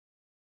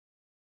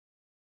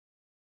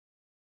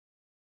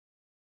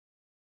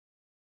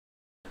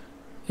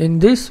In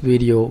this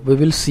video, we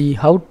will see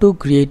how to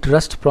create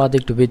Rust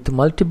project with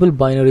multiple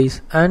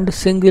binaries and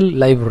single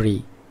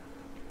library.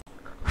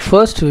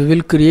 First, we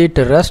will create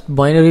a Rust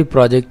binary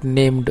project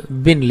named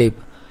binlib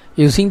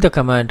using the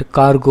command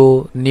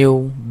cargo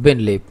new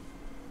binlib.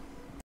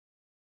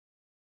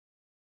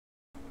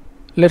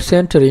 Let's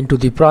enter into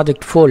the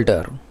project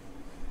folder.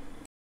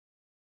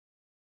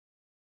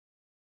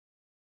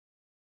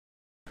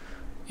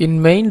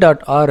 In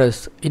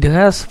main.rs, it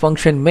has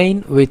function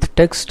main with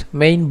text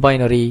main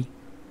binary.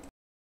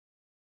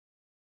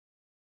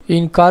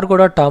 In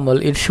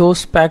cargo.toml, it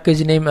shows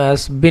package name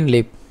as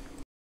binlib.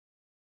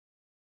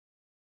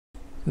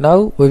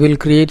 Now we will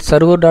create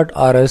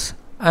server.rs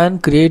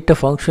and create a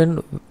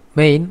function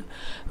main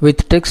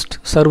with text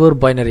server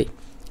binary.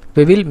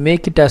 We will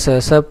make it as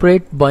a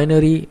separate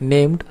binary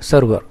named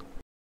server.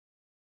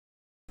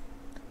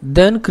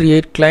 Then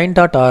create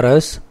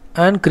client.rs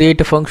and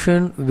create a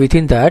function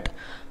within that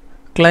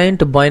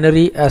client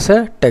binary as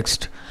a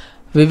text.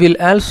 We will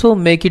also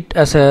make it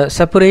as a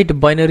separate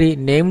binary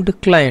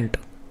named client.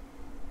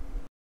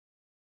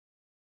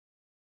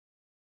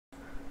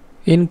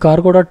 In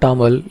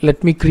cargo.toml,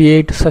 let me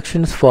create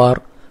sections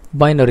for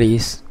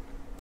binaries.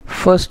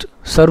 First,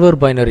 server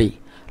binary.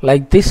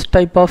 Like this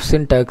type of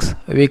syntax,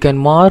 we can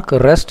mark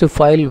REST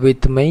file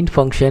with main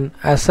function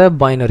as a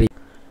binary.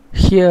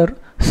 Here,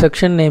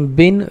 section name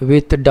bin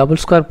with double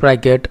square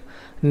bracket,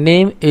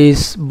 name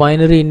is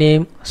binary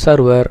name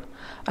server,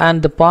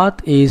 and the path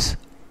is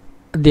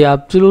the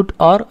absolute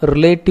or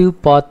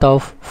relative path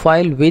of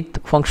file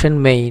with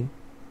function main.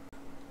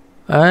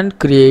 And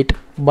create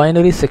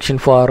binary section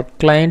for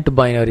client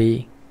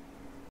binary.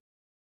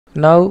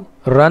 Now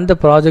run the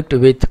project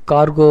with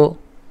cargo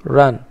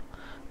run,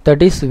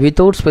 that is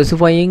without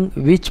specifying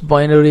which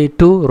binary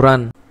to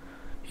run.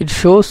 It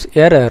shows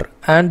error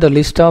and the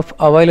list of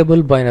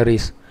available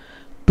binaries.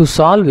 To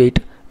solve it,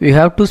 we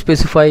have to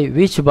specify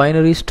which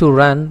binaries to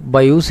run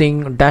by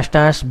using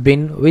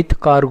 --bin with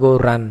cargo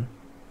run.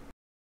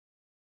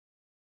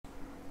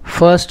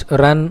 First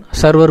run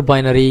server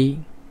binary.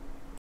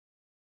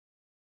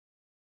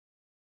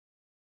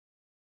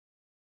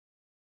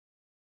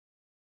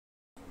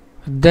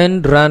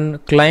 Then run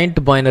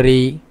client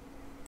binary,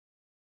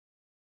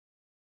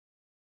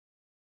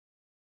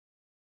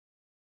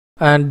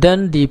 and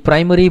then the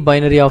primary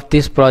binary of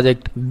this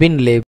project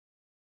binlib.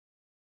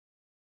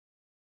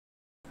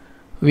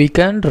 We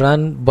can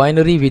run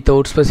binary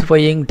without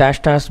specifying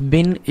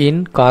 --bin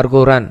in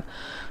cargo run.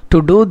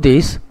 To do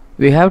this,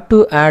 we have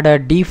to add a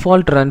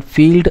default run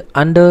field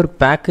under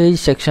package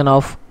section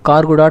of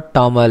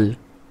cargo.toml.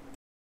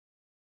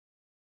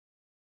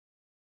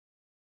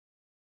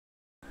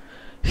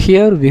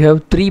 Here we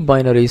have three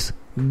binaries.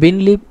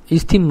 Binlib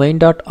is the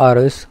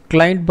main.rs,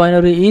 client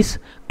binary is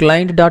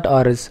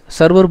client.rs,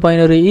 server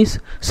binary is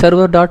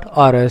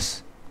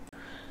server.rs.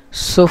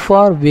 So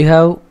far we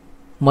have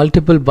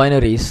multiple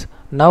binaries.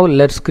 Now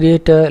let's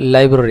create a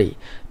library.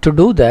 To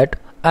do that,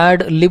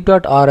 add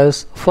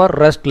lib.rs for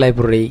Rust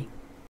library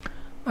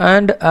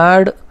and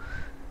add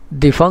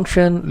the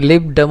function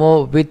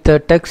libdemo with the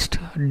text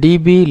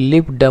db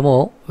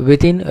libdemo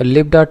within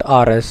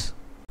lib.rs.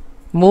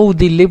 Move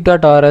the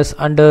lib.rs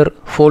under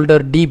folder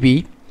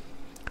db.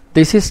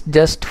 This is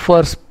just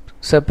for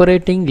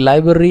separating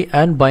library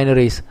and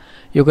binaries.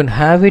 You can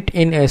have it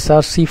in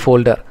src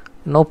folder,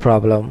 no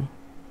problem.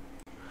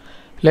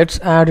 Let's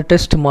add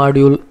test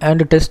module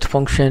and test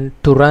function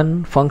to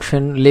run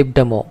function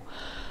libdemo.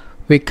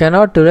 We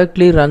cannot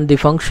directly run the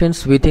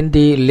functions within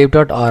the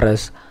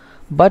lib.rs,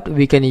 but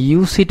we can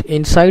use it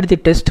inside the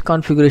test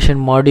configuration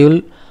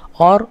module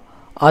or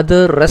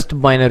other Rust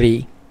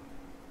binary.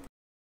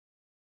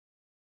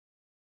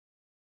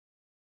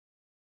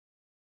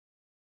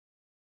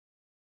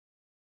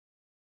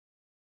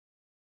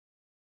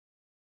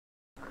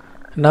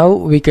 Now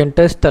we can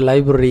test the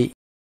library.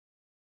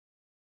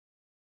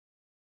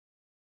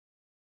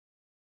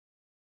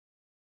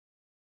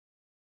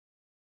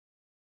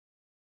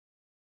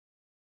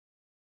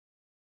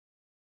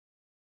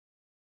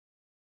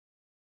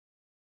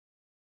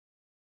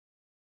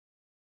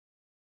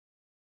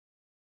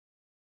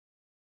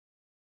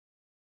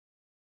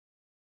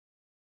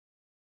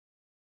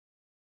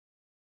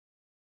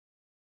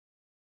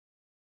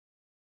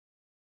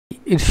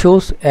 It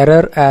shows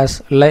error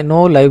as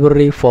no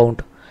library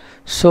found.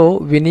 So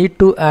we need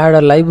to add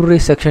a library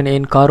section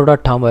in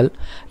cargo.toml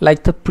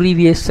like the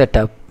previous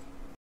setup.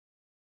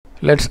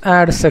 Let's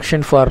add a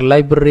section for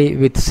library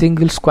with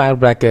single square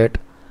bracket.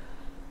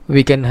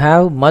 We can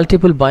have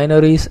multiple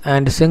binaries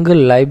and single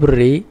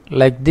library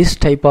like this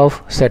type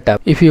of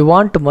setup. If you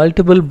want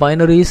multiple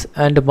binaries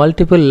and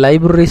multiple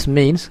libraries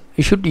means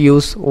you should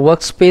use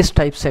workspace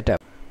type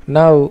setup.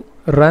 Now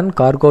run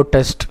cargo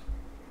test.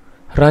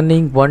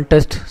 Running one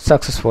test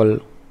successful.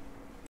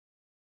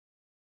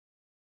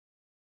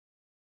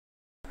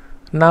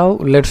 Now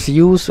let's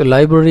use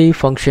library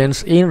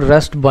functions in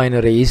Rust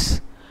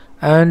binaries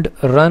and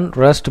run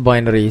Rust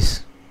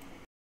binaries.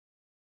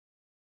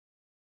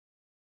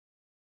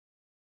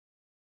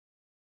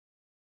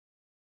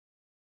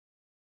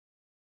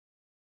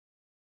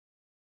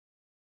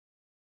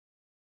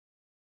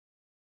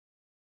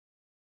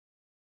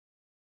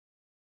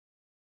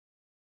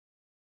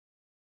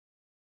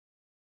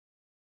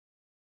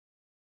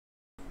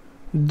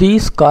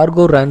 These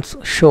cargo runs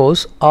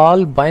shows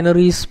all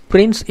binaries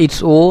prints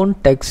its own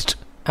text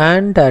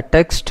and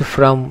text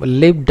from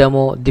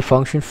libdemo, the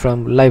function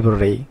from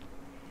library.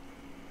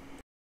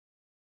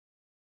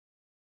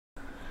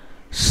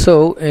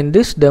 So in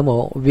this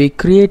demo we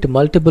create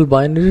multiple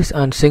binaries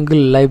and single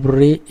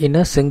library in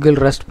a single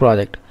Rust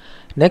project.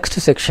 Next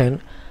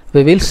section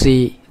we will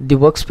see the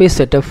workspace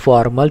setup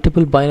for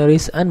multiple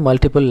binaries and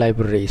multiple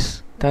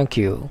libraries. Thank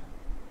you.